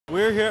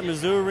We're here at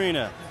Mizzou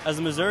Arena as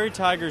the Missouri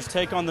Tigers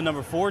take on the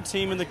number 4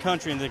 team in the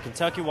country in the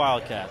Kentucky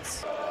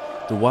Wildcats.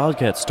 The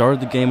Wildcats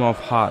started the game off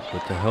hot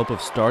with the help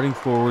of starting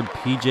forward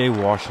P.J.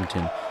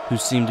 Washington, who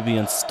seemed to be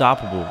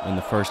unstoppable in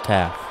the first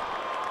half.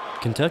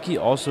 Kentucky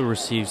also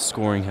received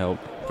scoring help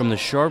from the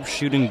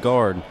sharp-shooting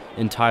guard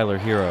in Tyler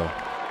Hero.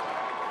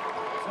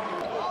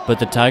 But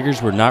the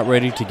Tigers were not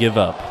ready to give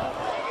up,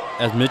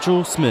 as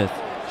Mitchell Smith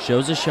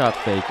shows a shot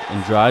fake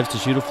and drives to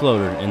shoot a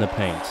floater in the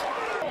paint.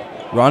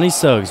 Ronnie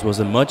Suggs was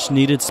a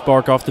much-needed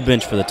spark off the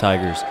bench for the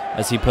Tigers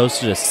as he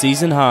posted a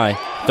season-high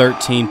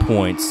 13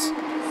 points.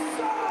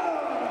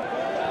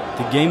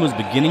 The game was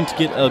beginning to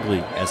get ugly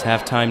as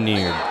halftime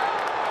neared.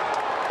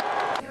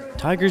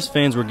 Tigers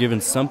fans were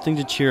given something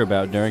to cheer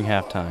about during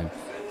halftime,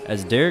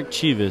 as Derek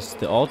Chivas,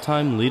 the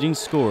all-time leading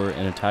scorer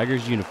in a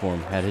Tigers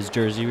uniform, had his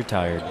jersey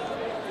retired.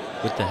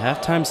 With the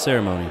halftime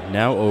ceremony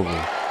now over,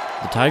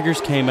 the Tigers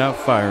came out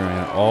firing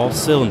on all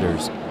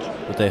cylinders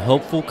with a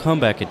hopeful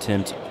comeback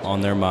attempt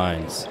on their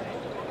minds.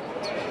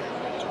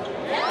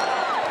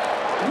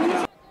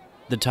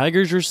 The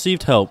Tigers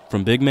received help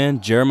from big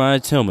man Jeremiah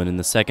Tillman in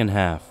the second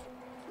half.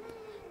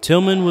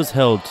 Tillman was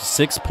held to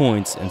 6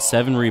 points and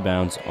 7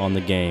 rebounds on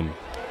the game.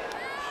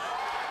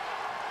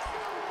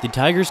 The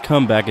Tigers'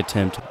 comeback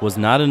attempt was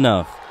not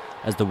enough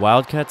as the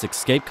Wildcats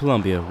escaped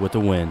Columbia with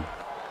a win.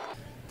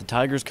 The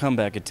Tigers'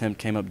 comeback attempt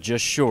came up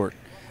just short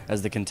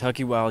as the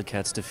Kentucky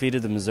Wildcats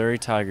defeated the Missouri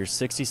Tigers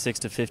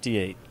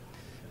 66-58.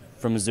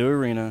 From Mizzou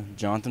Arena,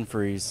 Jonathan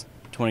Freeze,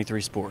 23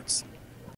 Sports.